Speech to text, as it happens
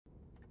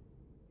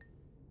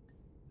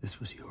This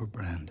was your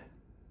brand.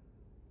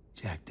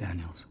 Jack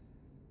Daniels.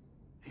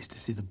 I used to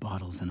see the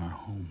bottles in our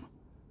home.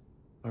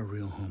 Our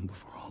real home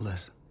before all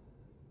this.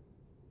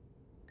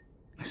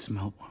 I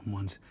smelled one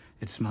once.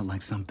 It smelled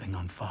like something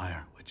on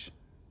fire, which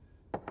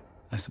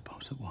I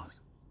suppose it was.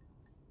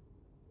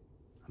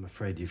 I'm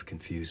afraid you've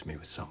confused me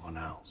with someone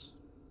else.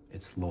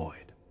 It's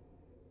Lloyd.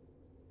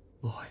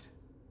 Lloyd.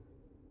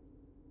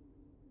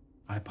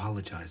 I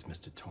apologize,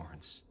 Mr.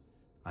 Torrance.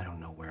 I don't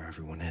know where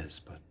everyone is,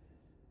 but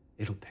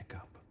it'll pick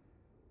up.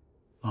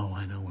 Oh,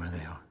 I know where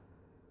they are.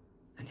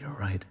 And you're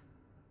right.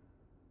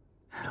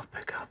 It'll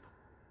pick up.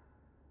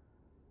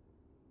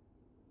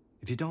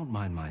 If you don't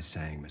mind my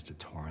saying, Mr.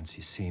 Torrance,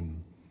 you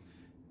seem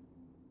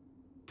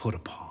put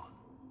upon.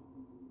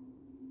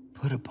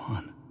 Put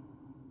upon?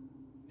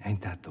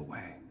 Ain't that the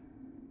way?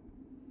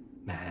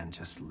 Man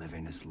just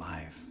living his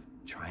life,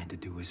 trying to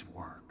do his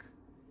work.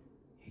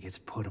 He gets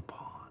put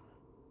upon,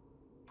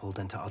 pulled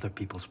into other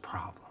people's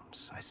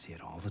problems. I see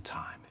it all the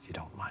time, if you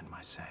don't mind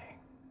my saying.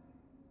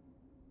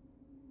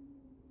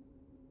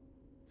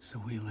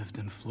 So we lived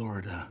in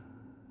Florida.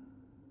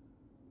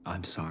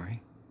 I'm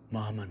sorry?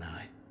 Mom and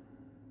I.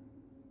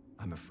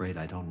 I'm afraid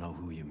I don't know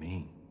who you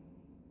mean.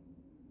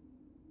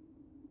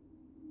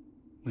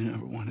 We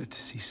never wanted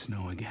to see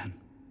snow again.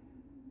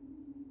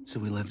 So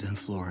we lived in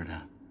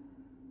Florida.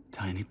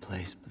 Tiny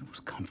place, but it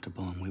was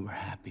comfortable and we were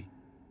happy.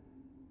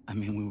 I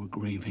mean, we were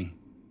grieving.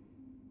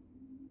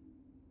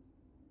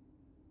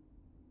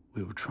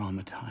 We were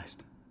traumatized,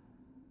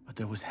 but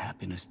there was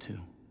happiness too.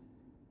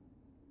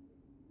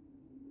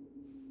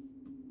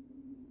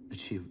 But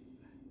she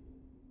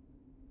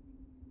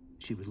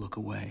would look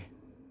away.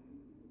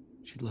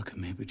 She'd look at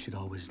me, but she'd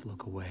always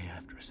look away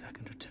after a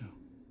second or two.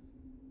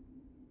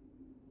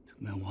 It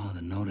took me a while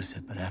to notice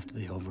it, but after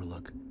the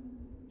overlook,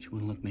 she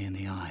wouldn't look me in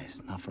the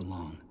eyes, not for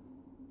long.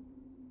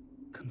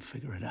 Couldn't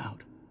figure it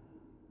out.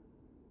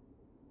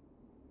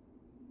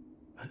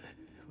 But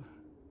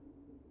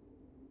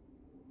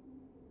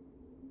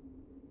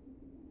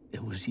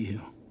it was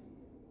you.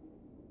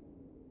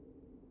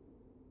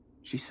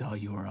 She saw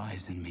your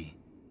eyes in me,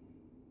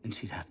 and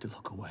she'd have to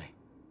look away.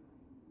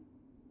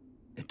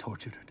 It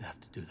tortured her to have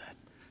to do that,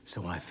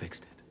 so I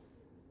fixed it.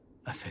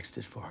 I fixed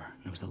it for her,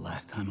 and it was the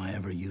last time I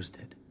ever used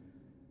it,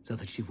 so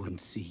that she wouldn't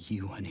see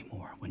you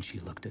anymore when she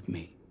looked at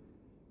me.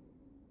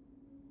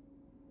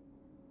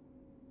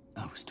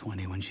 I was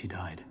 20 when she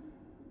died.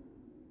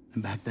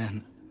 And back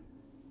then,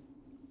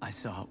 I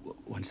saw,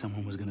 when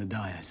someone was gonna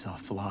die, I saw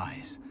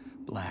flies.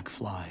 Black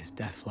flies,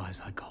 death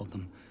flies, I called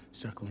them,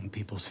 circling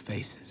people's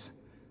faces.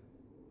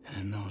 And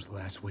in those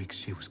last weeks,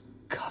 she was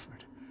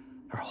covered.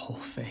 Her whole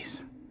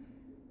face.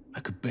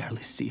 I could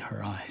barely see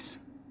her eyes.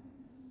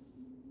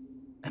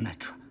 And I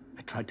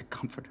tried to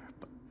comfort her,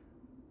 but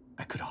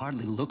I could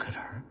hardly look at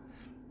her.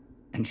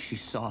 And she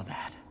saw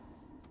that.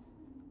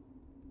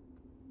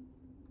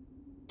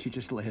 She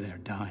just lay there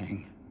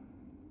dying,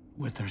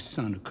 with her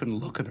son who couldn't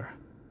look at her.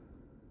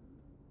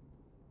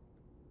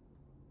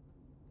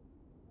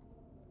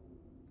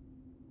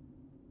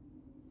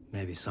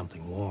 Maybe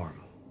something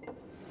warm,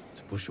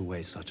 to push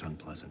away such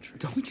unpleasantries.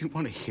 Don't you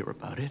want to hear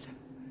about it?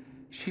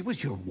 She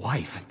was your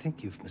wife. I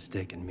think you've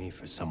mistaken me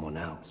for someone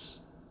else.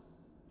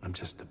 I'm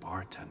just the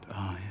bartender.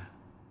 Oh, yeah.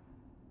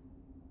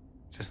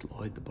 Just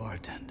Lloyd the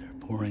bartender,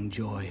 pouring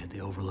joy at the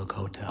Overlook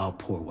Hotel. I'll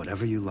pour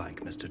whatever you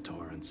like, Mr.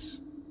 Torrance.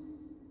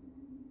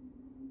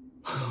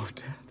 Oh,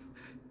 Dad.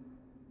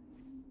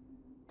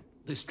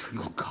 This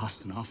drink will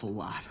cost an awful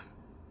lot.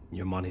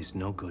 Your money's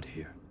no good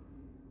here.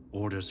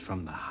 Orders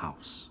from the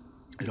house.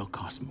 It'll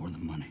cost more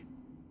than money.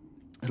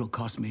 It'll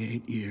cost me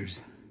 8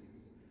 years.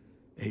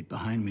 8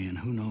 behind me and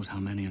who knows how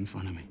many in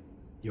front of me.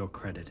 Your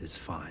credit is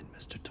fine,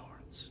 Mr. Torrance.